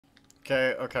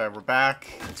Okay, we're back.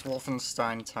 It's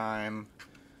Wolfenstein time.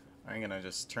 I'm gonna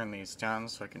just turn these down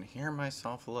so I can hear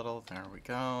myself a little. There we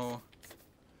go.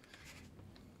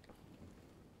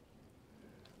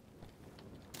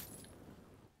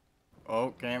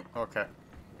 Oh, game. Okay.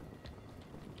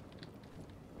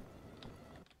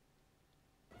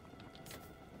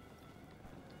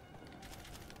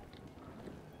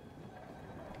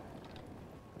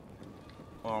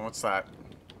 Oh, what's that?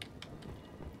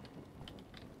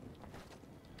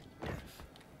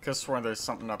 Could've sworn there's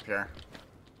something up here.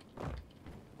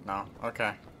 No?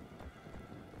 Okay.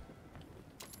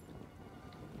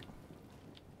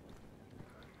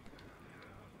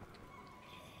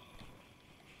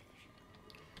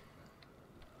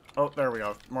 Oh, there we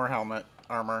go. More helmet.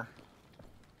 Armor.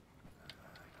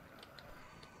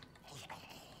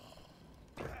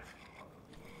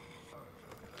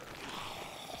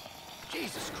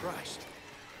 Jesus Christ.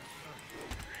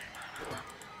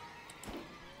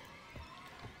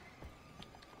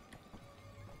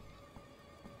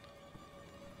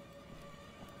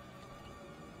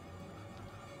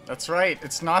 That's right.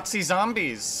 It's Nazi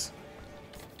zombies.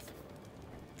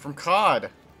 From COD.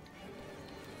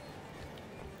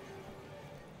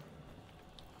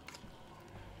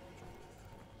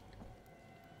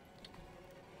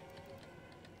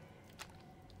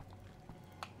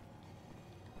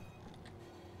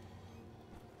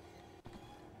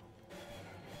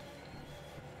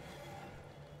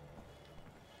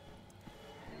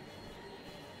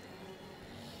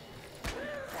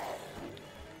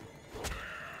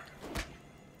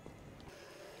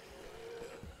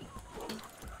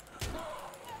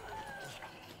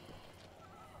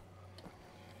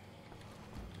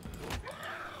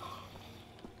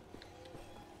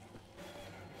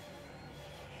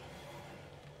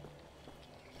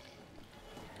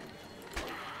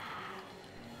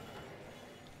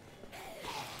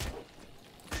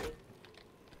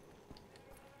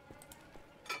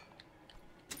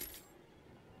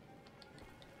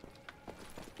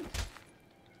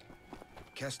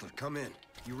 Kessler, come in.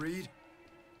 You read?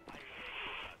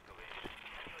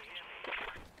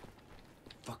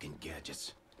 Fucking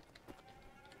gadgets.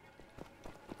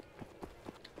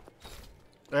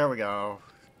 There we go.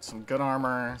 Some good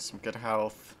armor, some good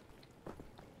health.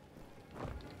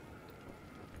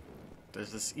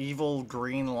 There's this evil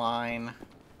green line.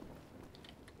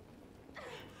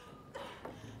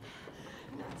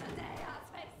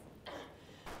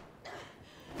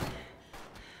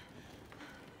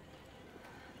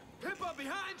 Pippa,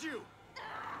 behind you!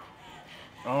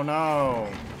 Oh no.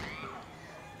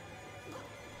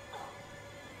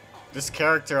 This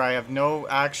character I have no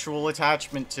actual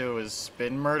attachment to has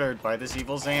been murdered by this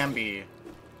evil zombie.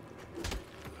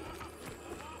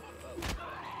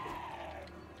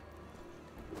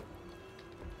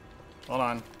 Hold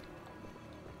on.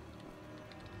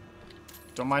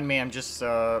 Don't mind me, I'm just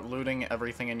looting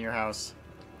everything in your house.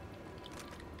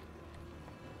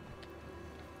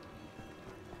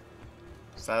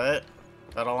 Is that it?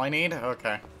 Is that all I need?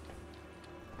 Okay.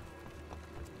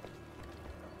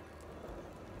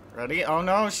 Ready? Oh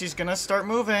no, she's gonna start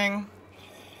moving.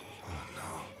 Oh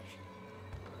no.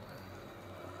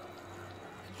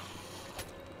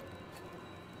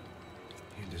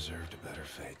 You deserved a better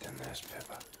fate than this,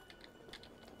 Pippa.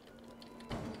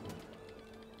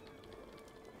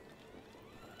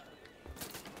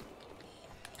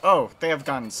 Oh, they have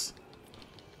guns.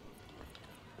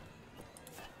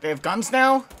 They have guns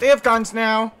now? They have guns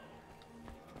now!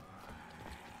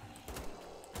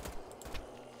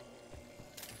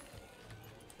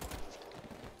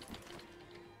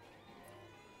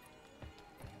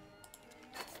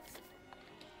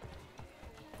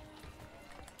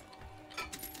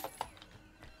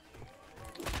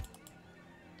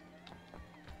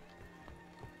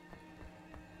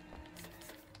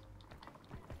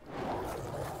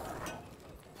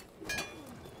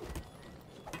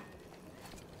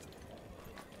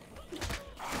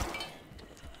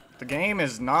 The game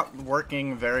is not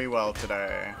working very well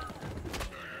today.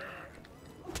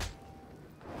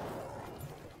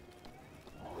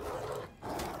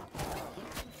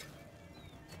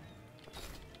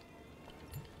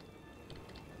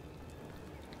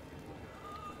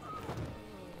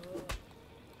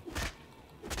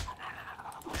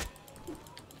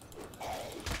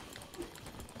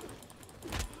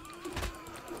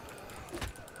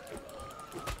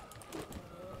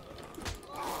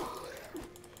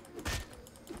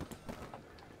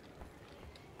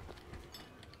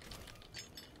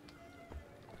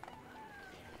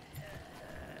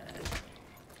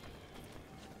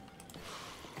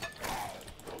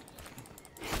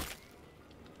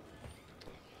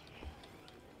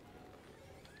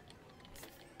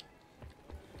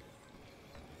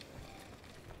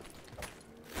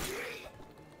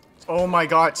 Oh my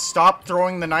god, stop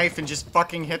throwing the knife and just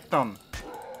fucking hit them.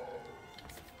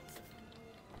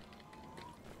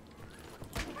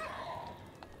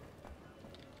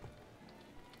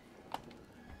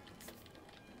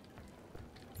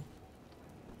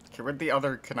 Okay, where'd the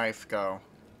other knife go?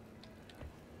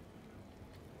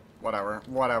 Whatever,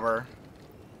 whatever.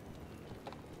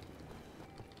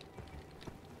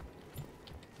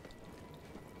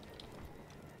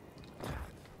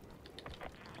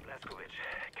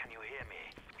 Can you hear me?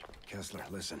 Kessler,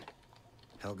 listen.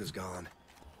 Helga's gone.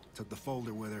 Took the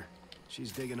folder with her.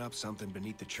 She's digging up something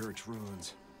beneath the church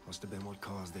ruins. Must have been what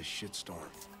caused this shitstorm.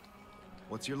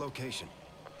 What's your location?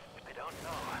 I don't know.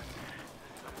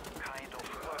 Some kind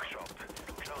of workshop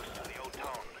close to the old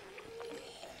town.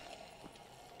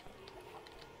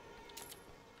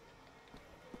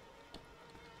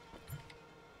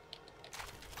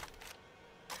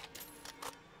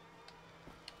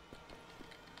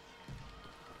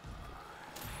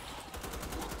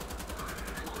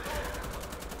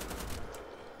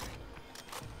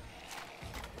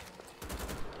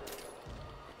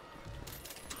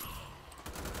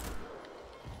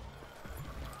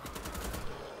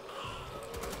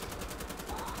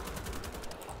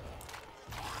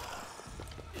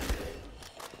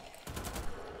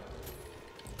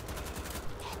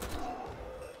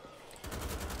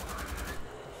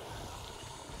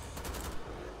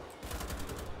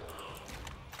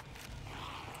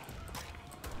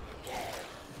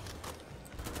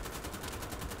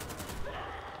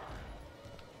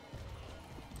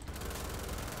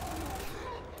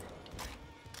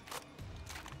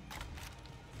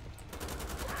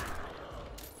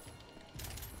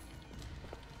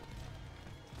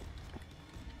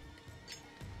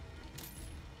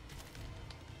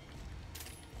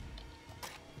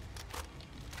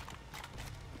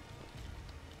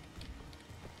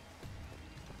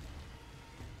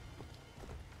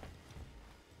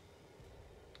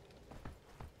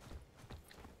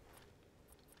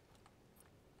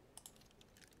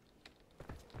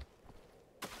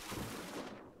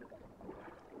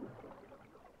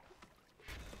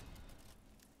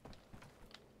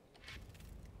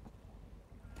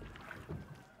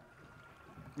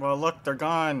 Well, look, they're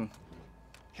gone.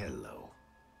 Hello.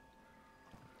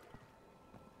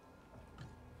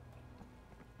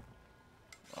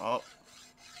 Oh.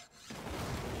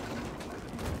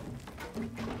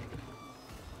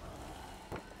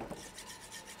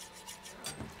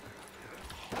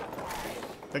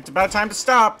 Picked a bad time to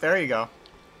stop. There you go.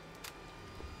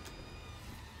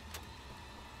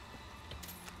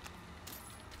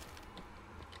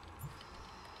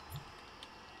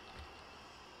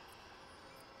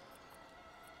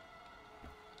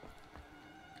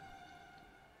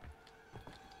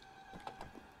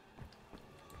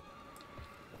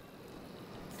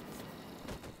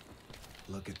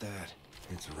 Look at that.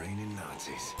 It's raining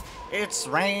Nazis. It's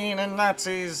raining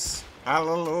Nazis.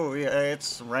 Hallelujah.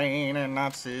 It's raining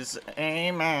Nazis.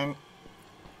 Amen.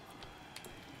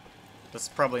 That's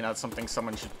probably not something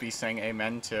someone should be saying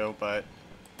amen to, but...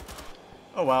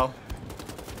 oh well.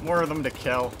 More of them to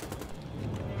kill.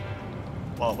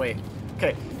 Well, wait.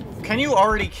 Okay. Can you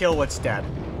already kill what's dead?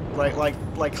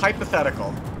 Like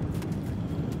hypothetical.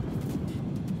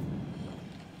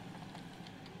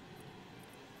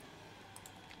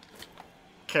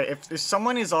 Okay, if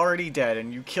someone is already dead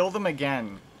and you kill them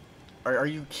again, are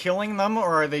you killing them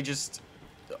or are they just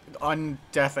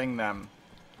undeathing them?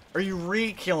 Are you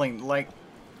re-killing, like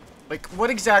what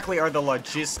exactly are the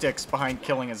logistics behind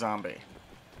killing a zombie?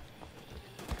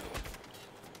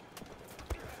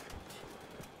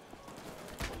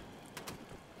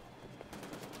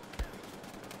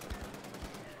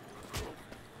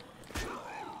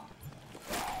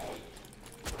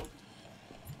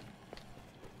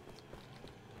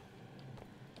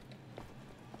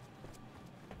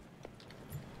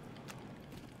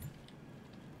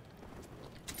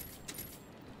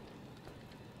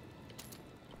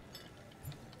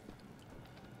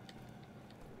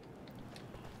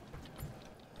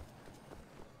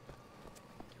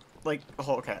 Like,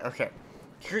 oh, okay.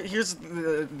 Here's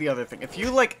the other thing. If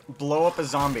you, like, blow up a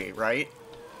zombie, right?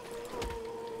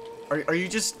 Are you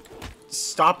just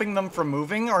stopping them from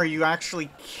moving, or are you actually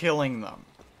killing them?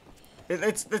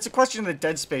 It's a question that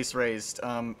Dead Space raised.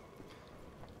 Are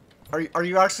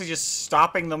you actually just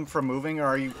stopping them from moving, or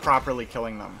are you properly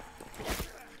killing them?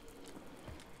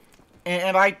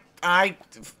 And I,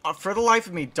 for the life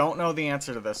of me, don't know the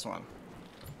answer to this one.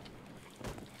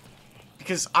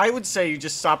 Because I would say you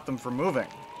just stop them from moving.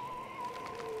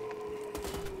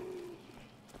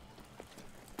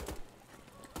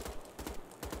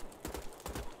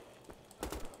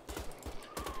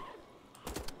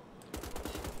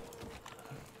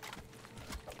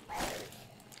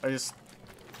 I just...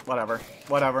 Whatever.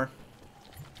 Whatever.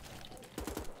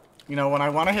 You know, when I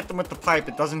want to hit them with the pipe,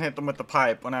 it doesn't hit them with the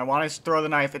pipe. When I want to throw the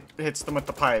knife, it hits them with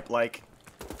the pipe. Like,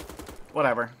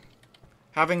 whatever.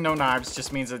 Having no knives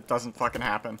just means it doesn't fucking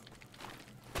happen.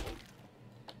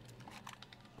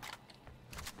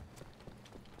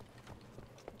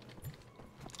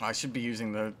 I should be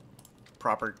using the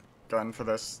proper gun for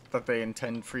this, that they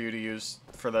intend for you to use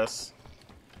for this.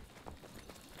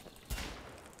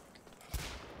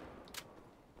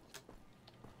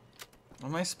 What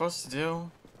am I supposed to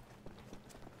do?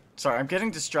 Sorry, I'm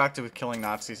getting distracted with killing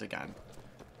Nazis again.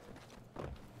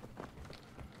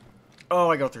 Oh,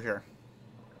 I go through here.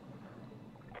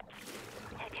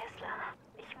 Herr Kessler,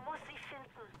 ich muss Sie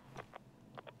finden.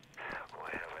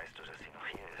 Woher weißt du, dass sie noch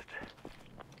hier ist?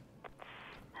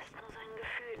 Das ist nur so ein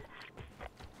Gefühl.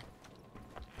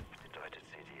 Bedeutet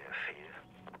sie dir viel?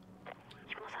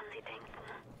 Ich muss an Sie denken.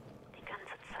 Die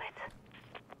ganze Zeit.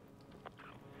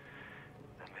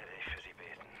 Dann werde ich für sie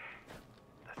beten,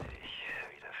 dass sie dich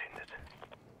wiederfindet.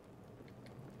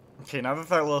 Okay, now that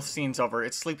that little scene's over,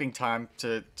 it's sleeping time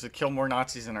to kill more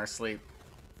Nazis in our sleep.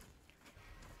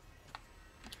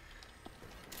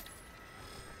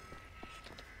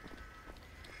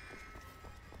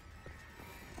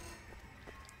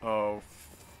 Oh,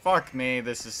 fuck me,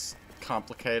 this is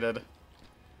complicated.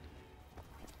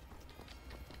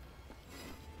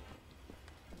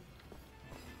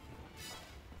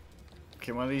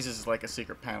 Okay, one of these is like a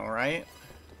secret panel, right?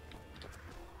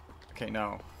 Okay,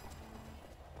 no.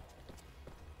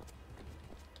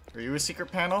 Are you a secret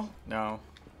panel? No.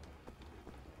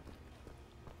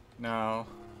 No.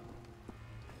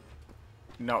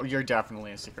 No, you're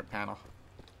definitely a secret panel.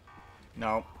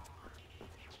 No.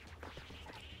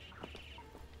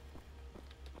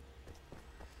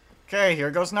 Okay,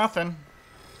 here goes nothing.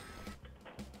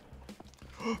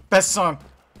 Best song!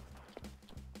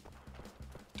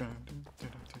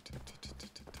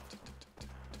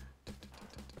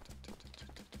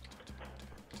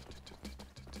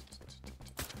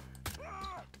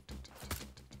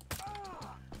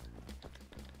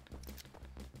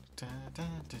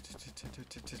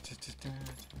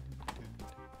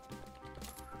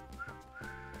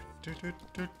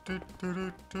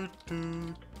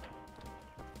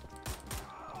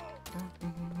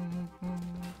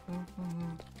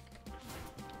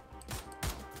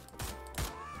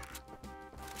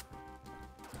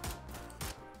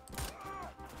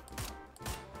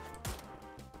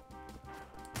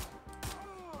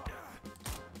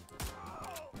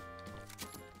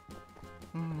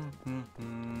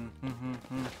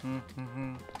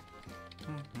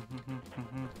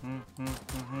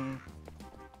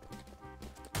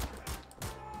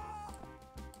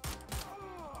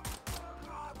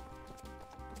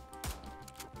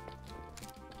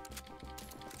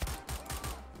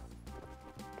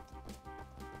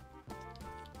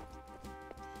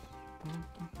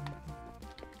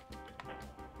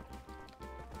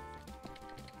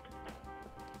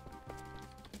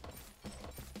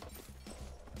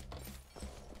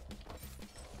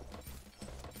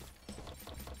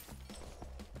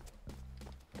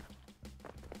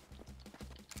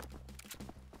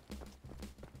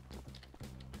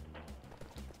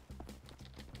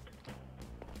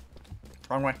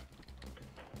 Wrong way.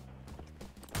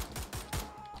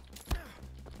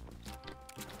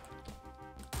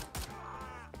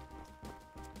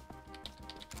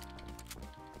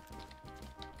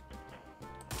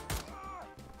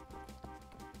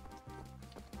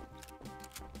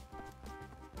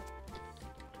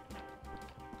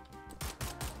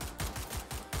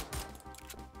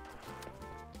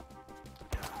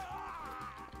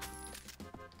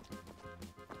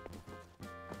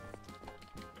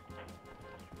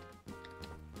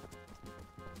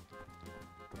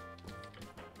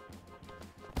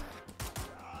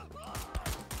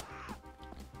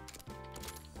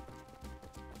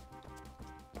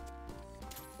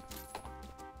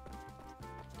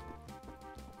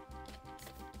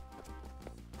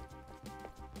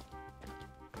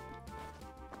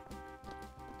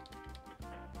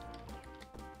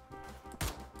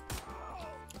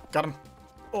 Got him.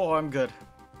 Oh, I'm good.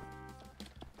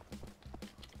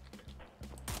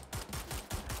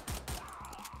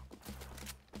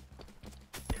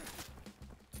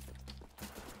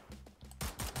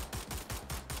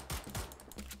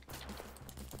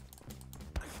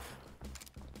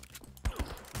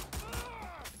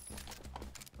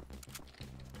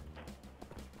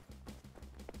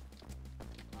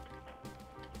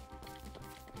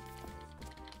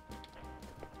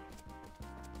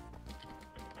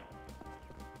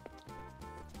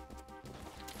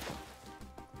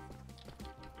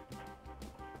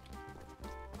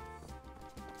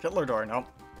 Hitler door, nope.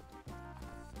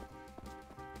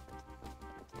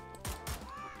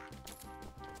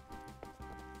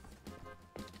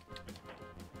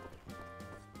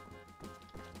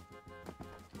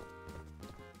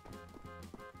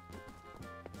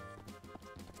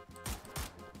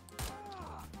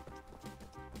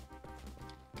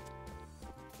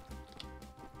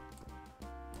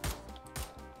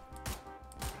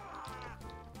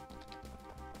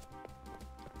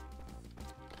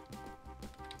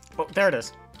 Oh, there it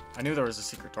is. I knew there was a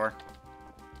secret door.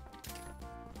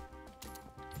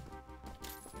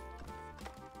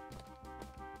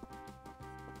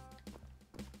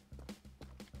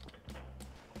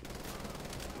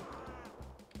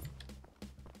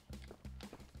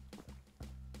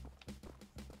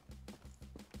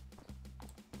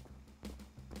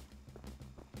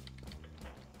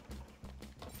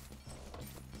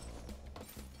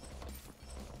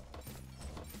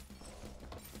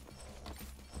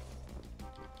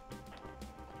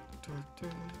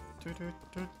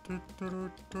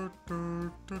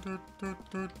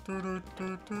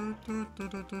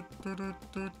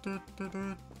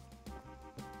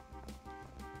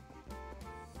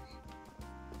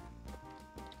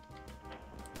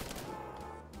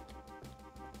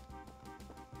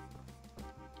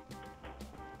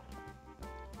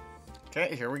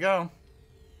 Okay, here we go.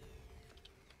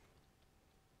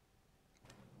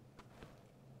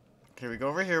 Okay, we go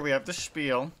over here. We have the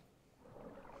spiel.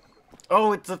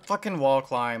 Oh, it's a fucking wall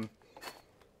climb.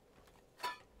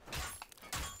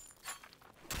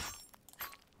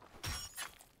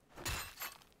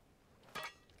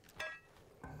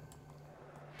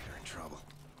 They're in trouble.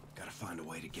 Gotta find a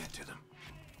way to get to them.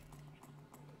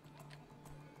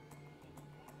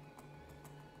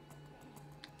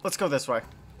 Let's go this way.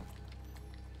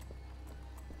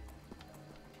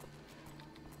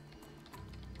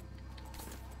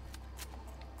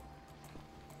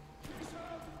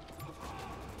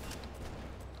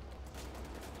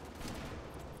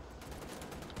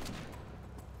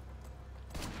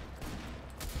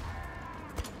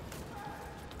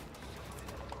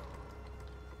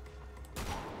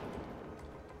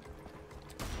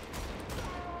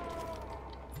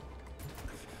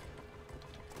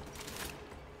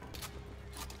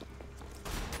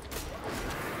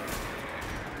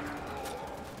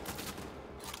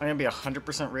 I'm gonna be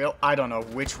 100% real. I don't know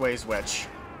which way's which.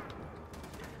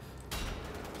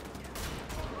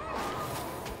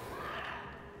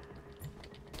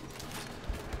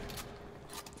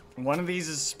 One of these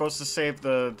is supposed to save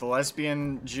the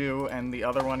lesbian Jew, and the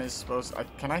other one is supposed...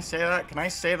 can I say that? Can I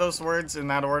say those words in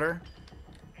that order?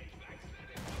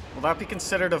 Will that be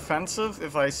considered offensive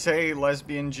if I say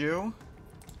lesbian Jew?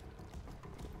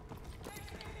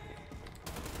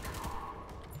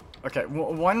 Okay,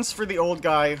 one's for the old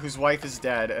guy whose wife is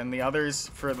dead, and the other's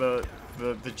for the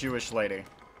Jewish lady.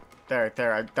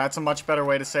 There. That's a much better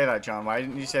way to say that, John. Why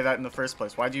didn't you say that in the first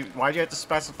place? Why'd you have to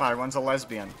specify one's a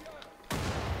lesbian?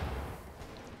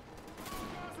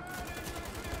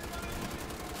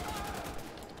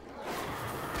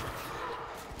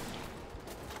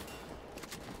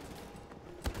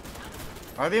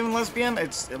 Are they even lesbian?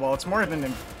 It's more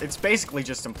than... It's basically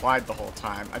just implied the whole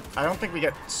time. I don't think we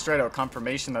get straight out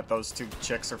confirmation that those two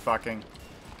chicks are fucking.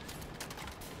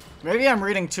 Maybe I'm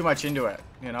reading too much into it,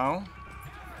 you know?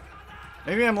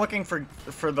 Maybe I'm looking for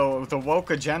the woke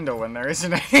agenda when there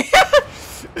isn't any.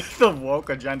 The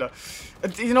woke agenda.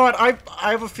 You know what? I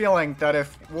have a feeling that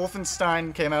if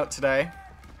Wolfenstein came out today,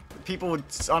 people would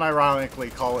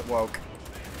unironically call it woke.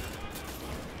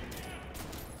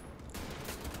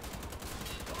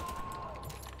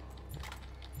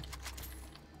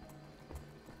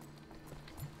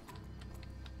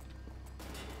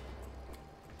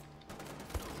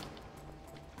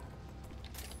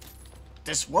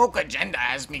 This woke agenda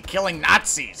has me killing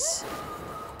Nazis.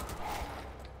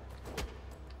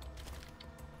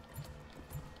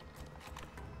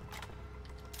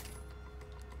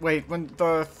 Wait, when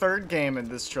the third game in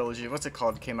this trilogy, what's it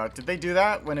called, came out, did they do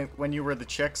that when you were the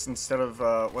chicks instead of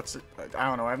what's it? I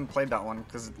don't know. I haven't played that one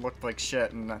because it looked like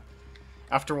shit. And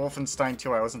after Wolfenstein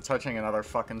 2, I wasn't touching another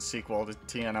fucking sequel to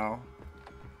TNO.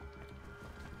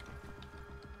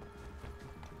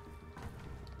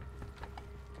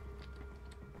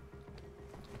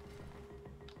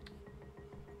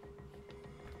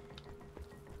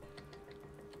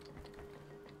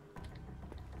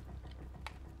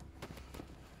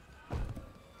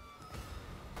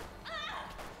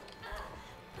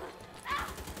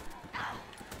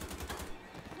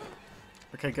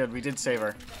 Okay, good. We did save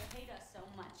her. They hate us so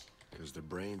much. Because their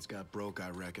brains got broke,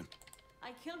 I reckon.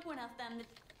 I killed one of them.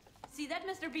 See that,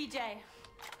 Mr. BJ?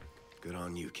 Good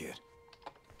on you, kid.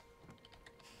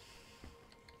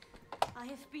 I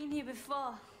have been here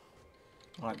before.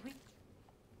 What?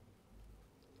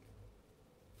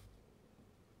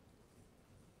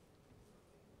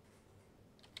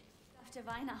 After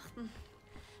Weihnachten,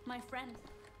 my friend,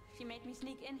 she made me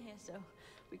sneak in here so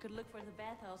we could look for the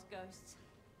bathhouse ghosts.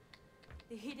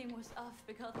 The heating was off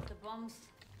because of the bombs.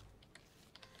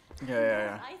 Yeah.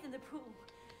 There was ice in the pool.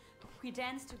 We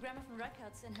danced to gramophone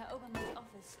records in her overnight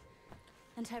office.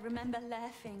 And I remember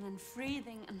laughing and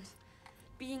breathing and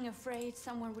being afraid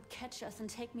someone would catch us and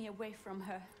take me away from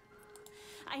her.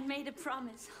 I made a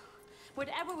promise.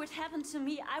 Whatever would happen to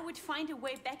me, I would find a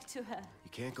way back to her. You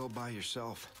can't go by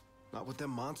yourself. Not with them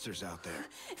monsters out there.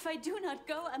 If I do not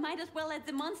go, I might as well let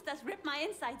the monsters rip my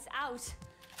insides out.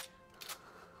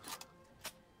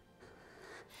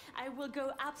 I will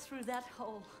go up through that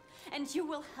hole, and you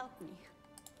will help me.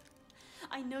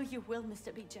 I know you will,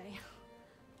 Mr. BJ.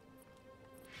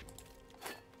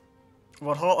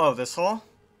 What hole? Oh, this hole?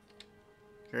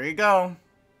 Here you go.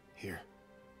 Here.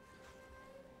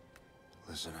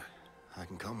 Listen, I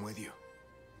can come with you.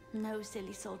 No,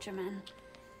 silly soldier man.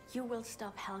 You will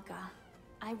stop Helga.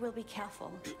 I will be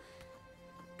careful.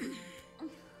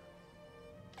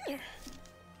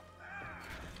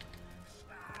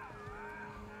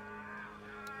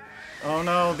 Oh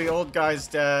no, the old guy's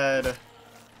dead.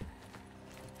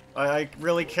 I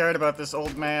really cared about this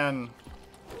old man.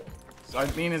 I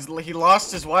mean, he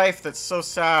lost his wife. That's so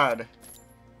sad.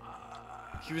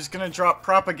 He was gonna drop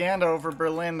propaganda over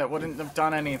Berlin that wouldn't have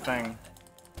done anything.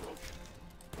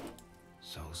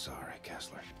 So sorry,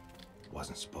 Kessler.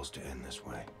 Wasn't supposed to end this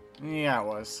way. Yeah, it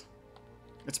was.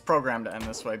 It's programmed to end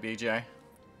this way, BJ.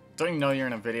 Don't you know you're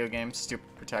in a video game,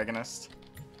 stupid protagonist?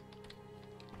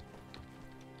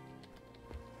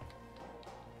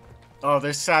 Oh,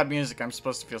 there's sad music. I'm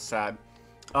supposed to feel sad.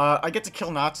 I get to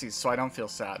kill Nazis, so I don't feel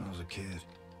sad. When I was a kid,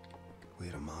 we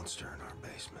had a monster in our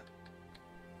basement.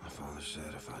 My father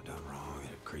said if I'd done wrong,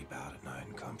 it'd creep out at night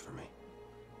and come for me.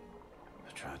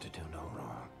 I tried to do no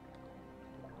wrong,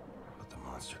 but the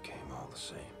monster came all the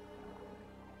same.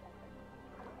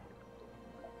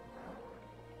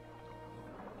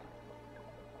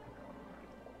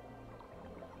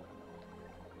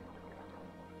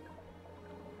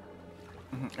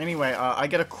 Anyway, I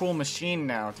get a cool machine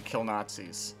now to kill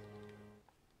Nazis.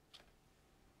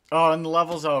 Oh, and the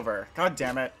level's over. God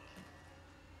damn it.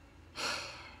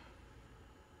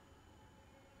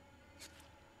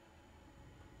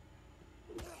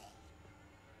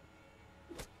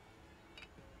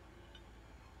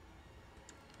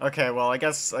 Okay, well, I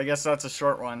guess that's a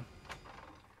short one.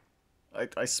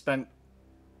 I spent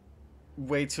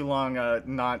way too long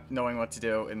not knowing what to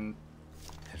do and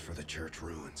Head for the church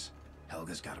ruins.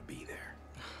 Helga's gotta be there.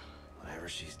 Whatever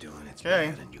she's doing, it's Okay.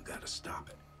 bad and you gotta stop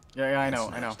it. yeah, I And know.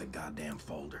 snatch the goddamn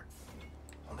folder.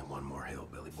 Only one more hill,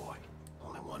 Billy boy.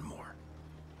 Only one more.